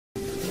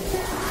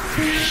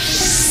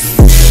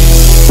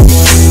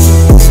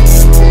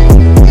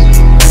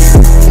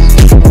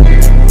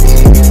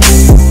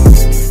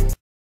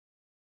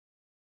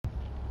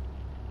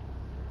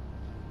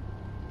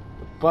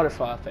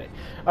Butterfly effect.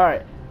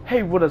 Alright,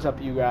 hey, what is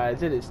up, you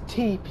guys? It is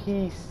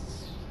TP-Vibez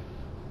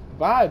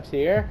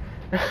here,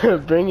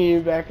 bringing you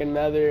back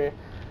another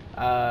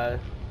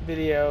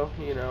video,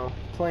 you know,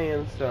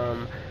 playing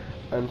some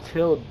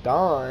Until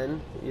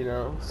Dawn, you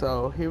know,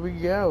 so here we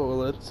go,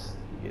 let's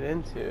get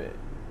into it.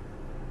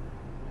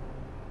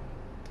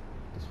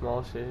 The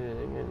small shit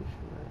again,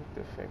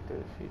 the effect of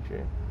the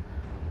future.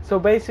 So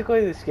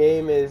basically this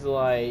game is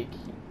like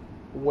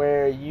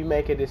where you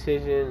make a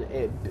decision,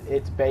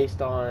 it's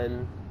based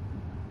on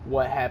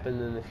what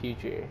happened in the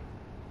future.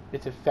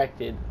 It's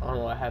affected on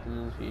what happened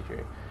in the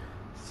future.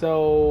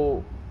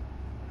 So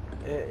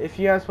if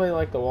you guys play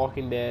like the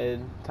Walking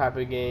Dead type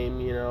of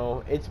game, you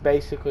know, it's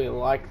basically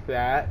like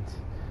that,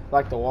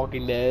 like the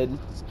Walking Dead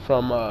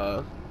from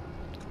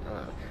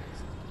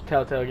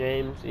Telltale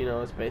Games, you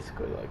know, it's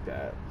basically like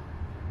that.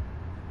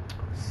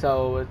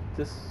 So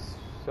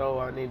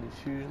I need to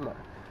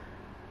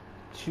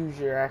choose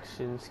your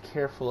actions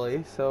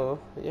carefully. So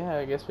yeah,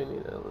 I guess we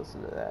need to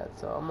listen to that.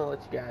 So I'm gonna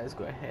let you guys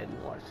go ahead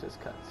and watch this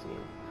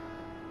cutscene.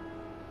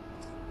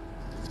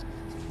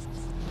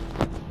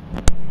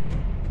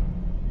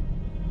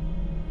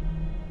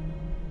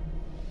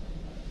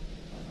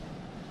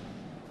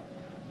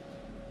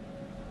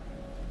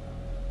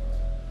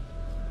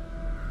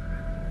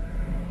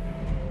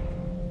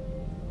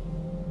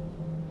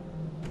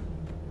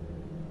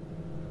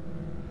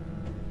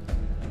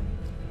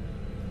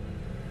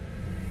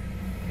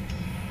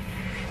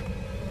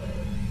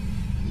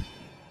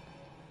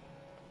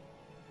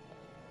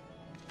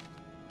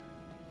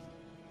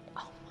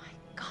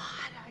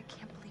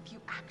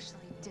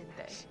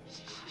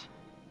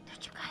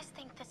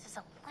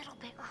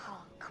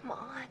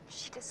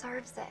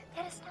 Deserves it.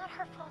 It is not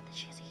her fault that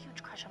she has a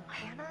huge crush on Mike.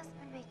 Hannah's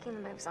been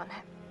making moves on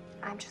him.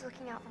 I'm just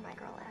looking out for my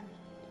girl, Em.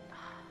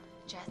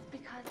 Just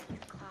because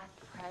he's class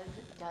prez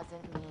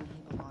doesn't mean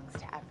he belongs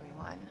to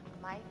everyone.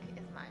 Mike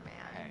is my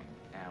man. Hey,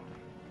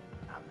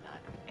 I'm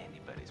not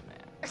anybody's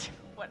man.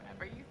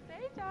 Whatever you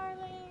say,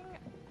 darling.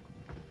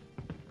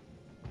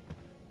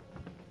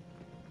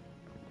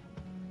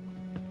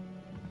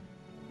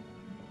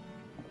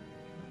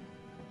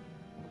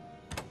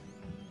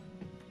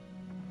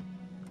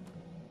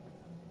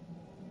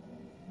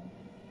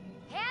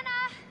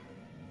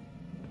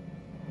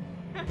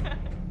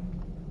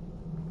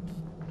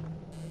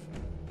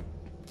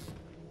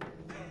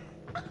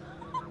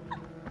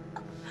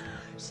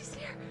 She's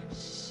here.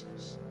 Shh,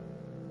 shh.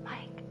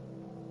 Mike.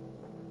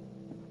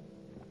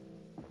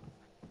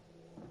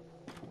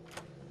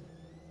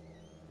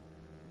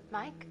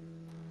 Mike?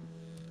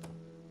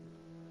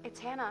 It's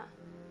Hannah.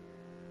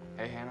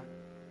 Hey, Hannah.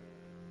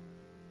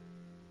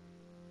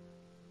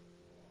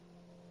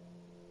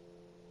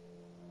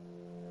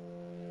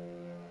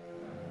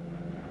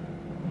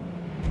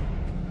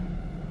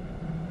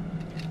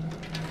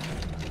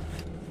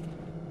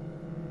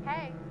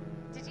 Hey,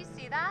 did you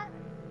see that?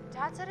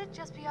 Dad said it'd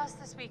just be us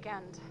this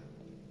weekend.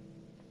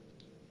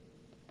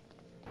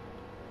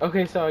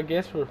 Okay, so I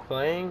guess we're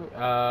playing.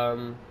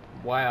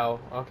 Wow,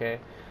 okay.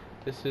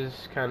 This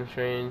is kind of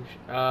strange.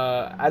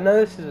 I know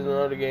this is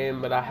another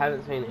game, but I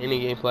haven't seen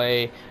any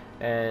gameplay,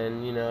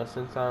 and, you know,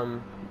 since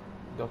I'm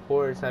the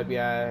horror type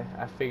guy,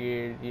 I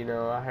figured, you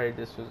know, I heard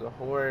this was a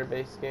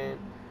horror-based game.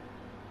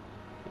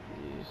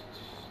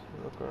 Just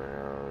look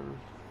around.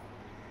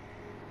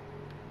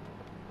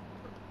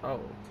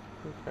 Oh,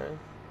 okay.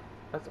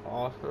 That's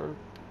awesome.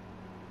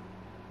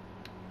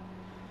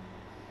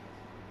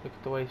 Look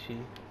at the way she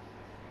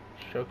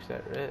strokes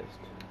that wrist.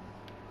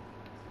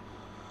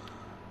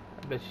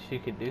 I bet she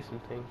could do some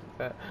things with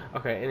that.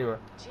 Okay, anyway.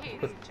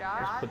 Jeez, Let's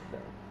Josh. put it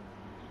down.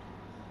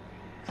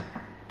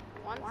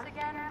 Once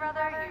again,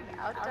 brother, you've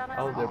outdone us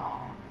Oh,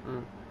 all.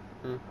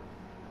 they're...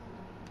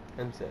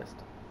 incest.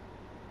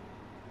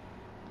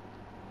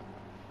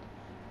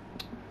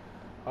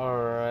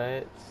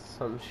 Alright,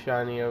 something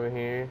shiny over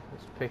here.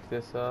 Let's pick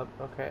this up.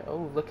 Okay,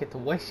 oh, look at the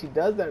way she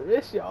does that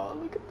wrist, y'all.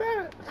 Look at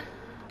that.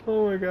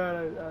 Oh my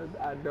god,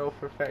 I know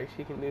for a fact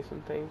she can do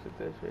some things with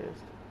this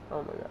wrist.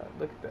 Oh my god,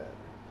 look at that.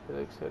 It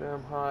looks so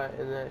damn hot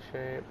in that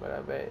shape, but I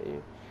bet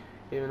you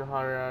even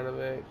hotter out of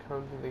it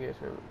comes in the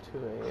guest room at 2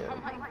 a.m. Oh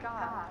my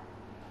god.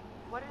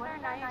 What did our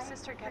naive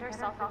sister get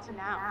herself into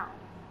now?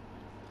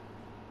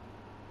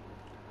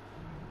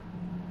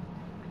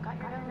 I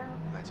got your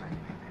note. That's right.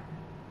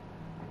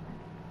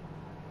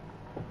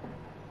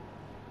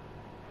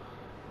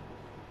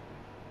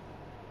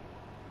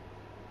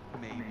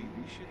 Maybe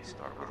we should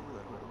start with a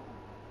little,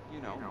 you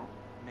know,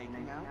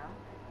 making out,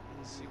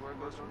 and see where it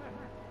goes from there.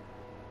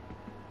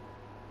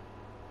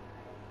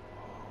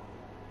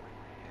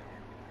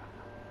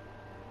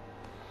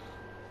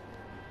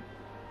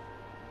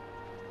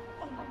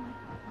 Oh my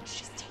god.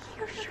 She's taking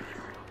her shirt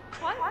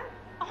off. What?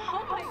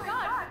 Oh my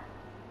god.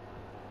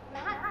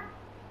 Matt,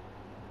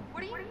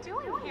 what are you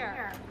doing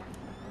here?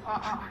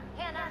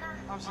 Hannah.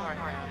 I'm sorry,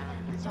 Hannah.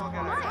 It's all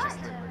got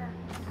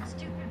Just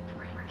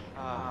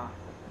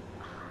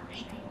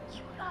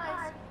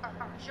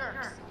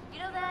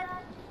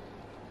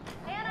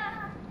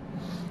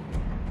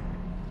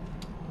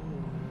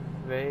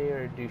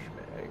They're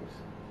douchebags.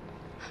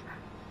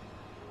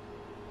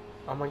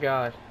 Oh my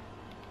god.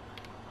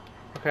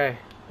 Okay,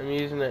 I'm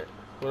using it.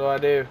 What do I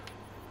do?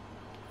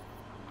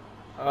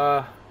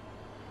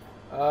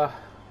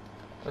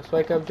 Let's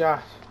wake up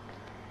Josh.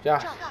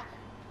 Josh,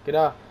 get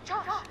up.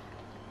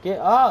 Get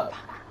up!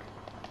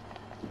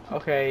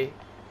 Okay.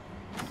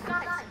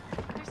 Guys,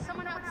 there's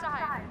someone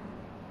outside.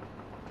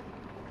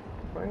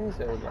 Where is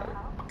everybody?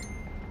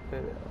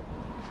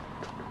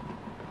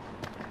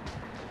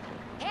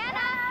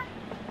 Hannah!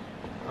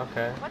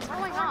 Okay. What's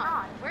going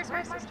on? Where's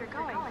my sister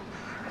going?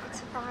 It's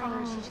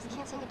fine. She just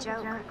can't take a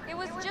joke. It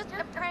was just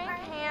a prank,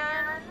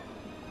 Han.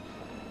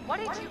 What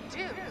did you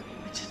do?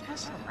 We just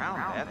messing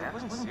around, Beth. It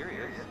wasn't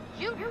serious.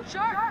 You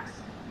jerks!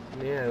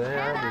 Yeah, they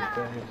are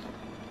douchebags.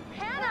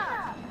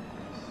 Hannah!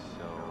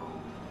 So,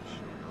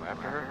 should we go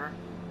after her?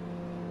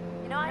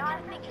 You know, I kind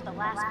of think you're the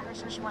last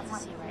person she wants to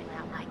see right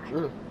now, Mike.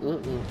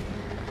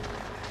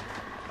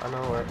 I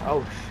know where.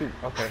 Oh shoot.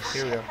 Okay,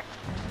 here we go.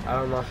 I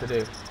don't know what to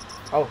do.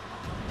 Oh,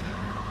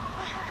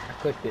 I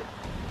clicked it.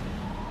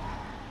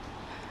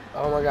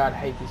 Oh my god, I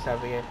hate these type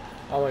of games.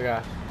 Oh my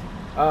gosh.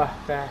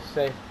 Fast,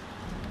 safe.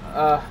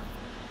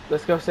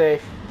 Let's go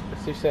safe.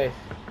 Let's do safe.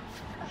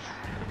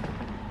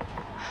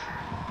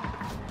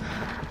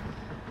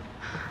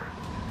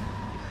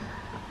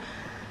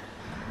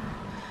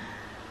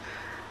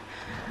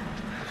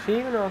 Does she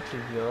even know what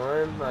she's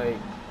doing? Like.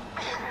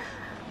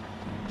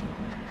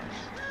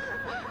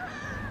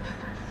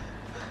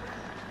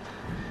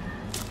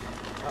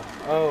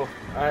 Oh,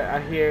 I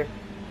hear.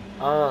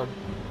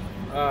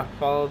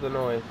 Follow the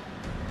noise.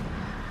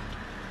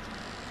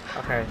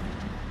 Okay.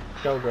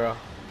 Go, girl.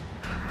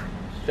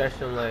 Stretch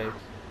them legs.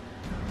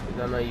 'Cause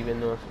I know you've been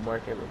doing some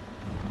work in them.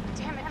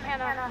 Damn it,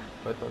 Hannah.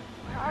 With them.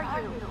 Where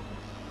are you?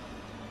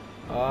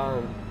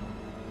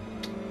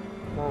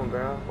 Come on,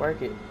 girl.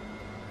 Work it.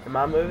 Am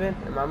I moving?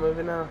 Am I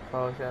moving now?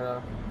 Follow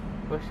shadow.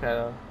 What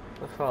shadow?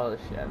 Let's follow the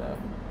shadow.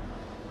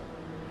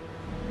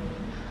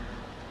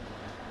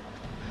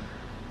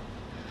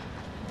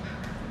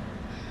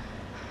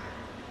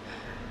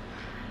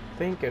 I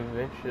think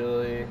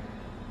eventually,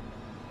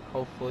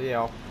 hopefully,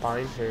 I'll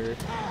find her.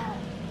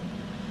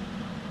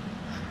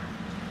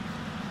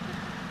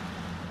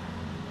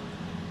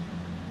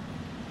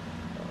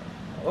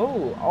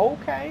 Oh,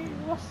 okay.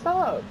 What's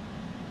up?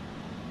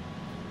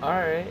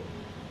 Alright.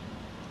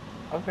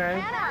 Okay.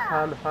 Hannah!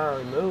 Time to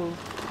finally move.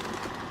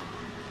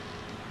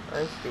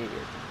 I'm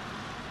scared.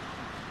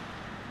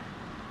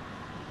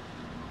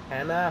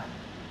 Hannah?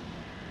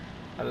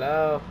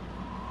 Hello?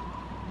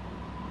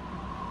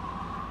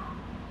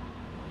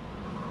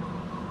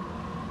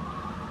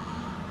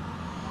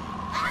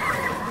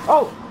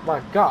 Oh my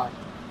god.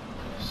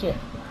 Shit.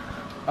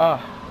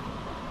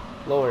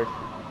 Lord.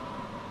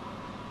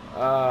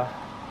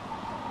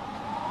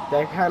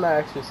 That kinda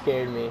actually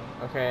scared me.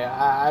 Okay,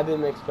 I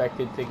didn't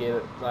expect it to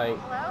get, like,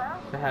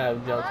 to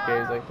have jump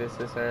scares like this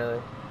early.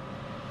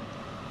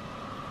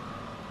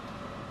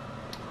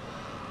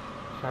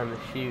 Trying to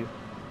shoot.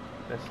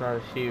 That's not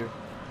a shoe.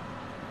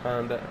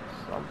 Found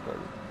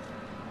something.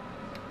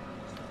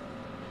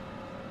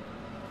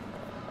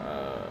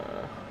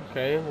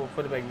 Okay, we'll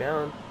put it back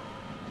down.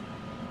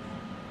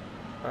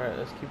 Alright,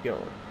 let's keep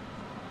going.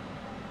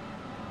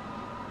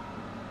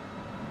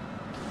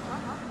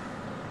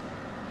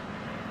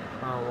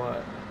 Oh,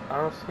 what? I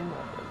don't see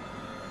nothing.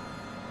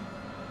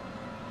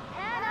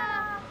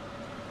 Hannah!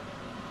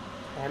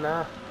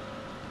 Hannah?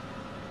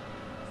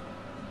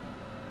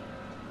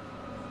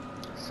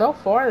 So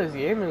far, this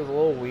game is a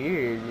little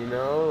weird, you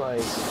know?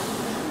 Like,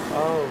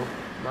 oh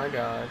my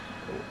god.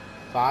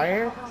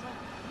 Fire?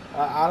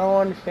 I don't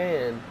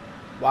understand.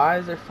 Why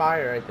is there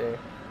fire right there?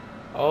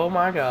 Oh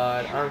my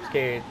god, I'm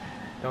scared.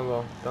 Don't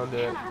go. Don't do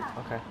it.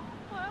 Okay.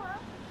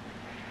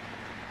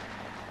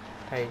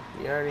 Hey,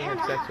 you already had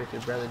sex with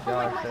your brother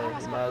Josh, so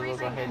you might as well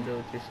go ahead and do it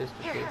with your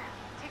sister too.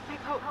 Take my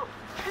coat.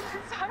 This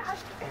is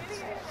such an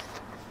idiot.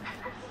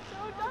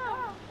 So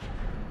dumb.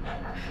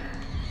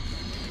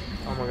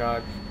 Oh my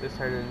god, this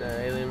turned into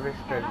Alien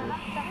vs. Predator.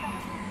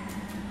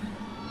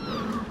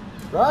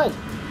 Run!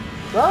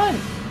 Run!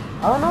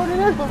 I don't know what it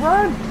is, but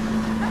run!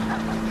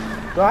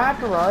 Do I have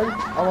to run?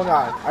 Oh my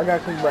god, I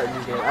gotta click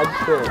buttons again. I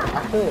just feel it.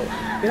 I feel it.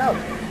 Get up!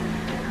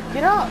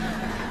 Get up!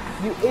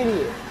 You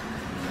idiot!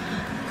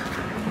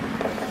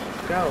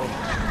 Go. Oh,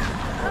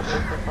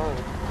 where's the phone?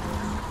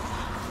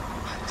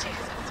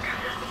 Jesus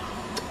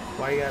Christ.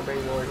 Why you gotta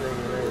bring Lord's name in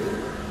there?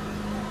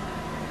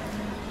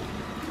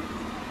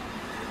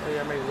 Why you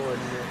gotta bring Lord's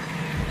name?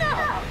 No!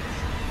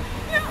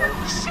 No!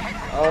 Shit!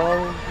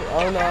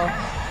 Oh no.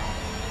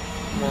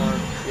 Come on.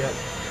 Yep.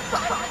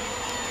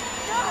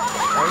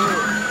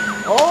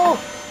 Oh!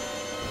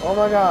 Oh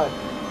my god.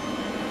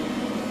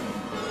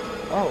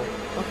 Oh,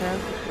 okay.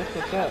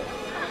 What's up?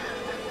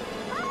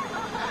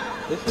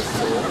 This is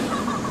cool.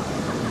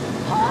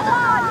 Hold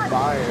on!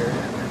 Fire.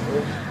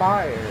 There's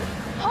fire.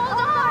 Hold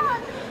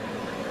on!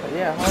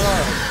 Yeah, hold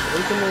on. We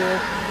can do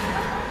this.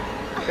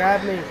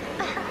 Grab me.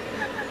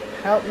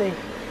 Help me.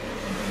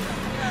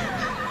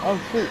 Oh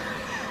shoot.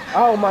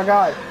 Oh my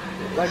god.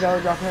 Let go,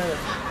 drop Hannah.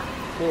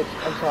 Bitch,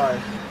 I'm sorry.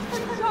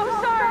 I'm so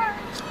sorry.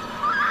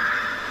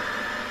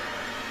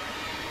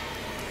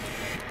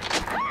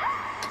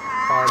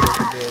 Oh,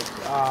 bitch.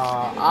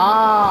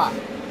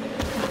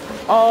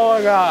 Oh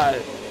my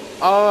god.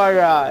 Oh my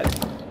god.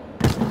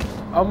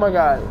 Oh my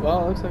god.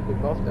 Well, it looks like we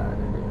both died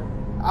in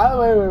here. Either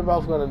way, we were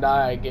both gonna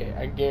die.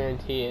 I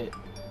guarantee it.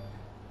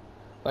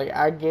 Like,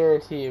 I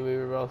guarantee we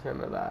were both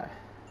gonna die.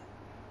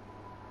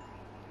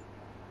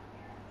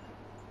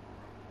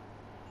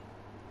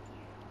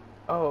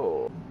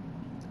 Oh.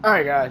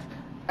 Alright, guys.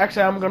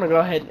 Actually, I'm gonna go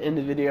ahead and end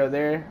the video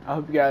there. I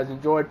hope you guys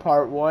enjoyed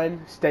part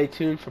 1. Stay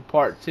tuned for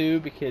part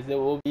 2 because it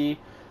will be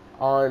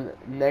on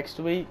next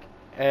week.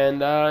 And,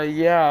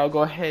 yeah, I'll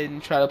go ahead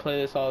and try to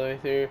play this all the way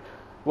through.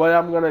 What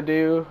I'm gonna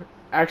do...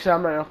 Actually,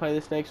 I'm not gonna play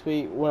this next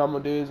week. What I'm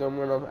gonna do is I'm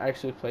gonna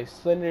actually play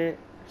Slender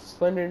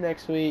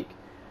next week.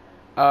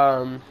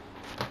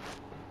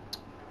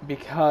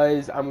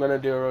 Because I'm gonna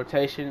do a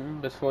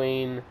rotation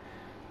between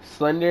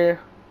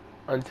Slender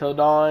until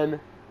dawn,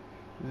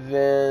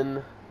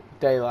 then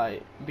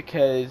daylight,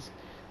 because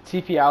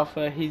TP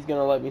Alpha, he's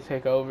gonna let me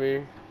take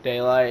over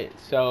daylight.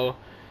 So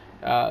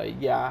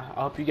yeah,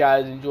 I hope you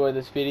guys enjoyed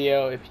this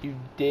video. If you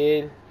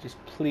did,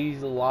 just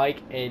please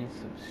like and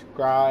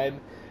subscribe,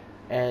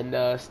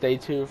 and stay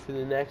tuned for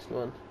the next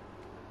one.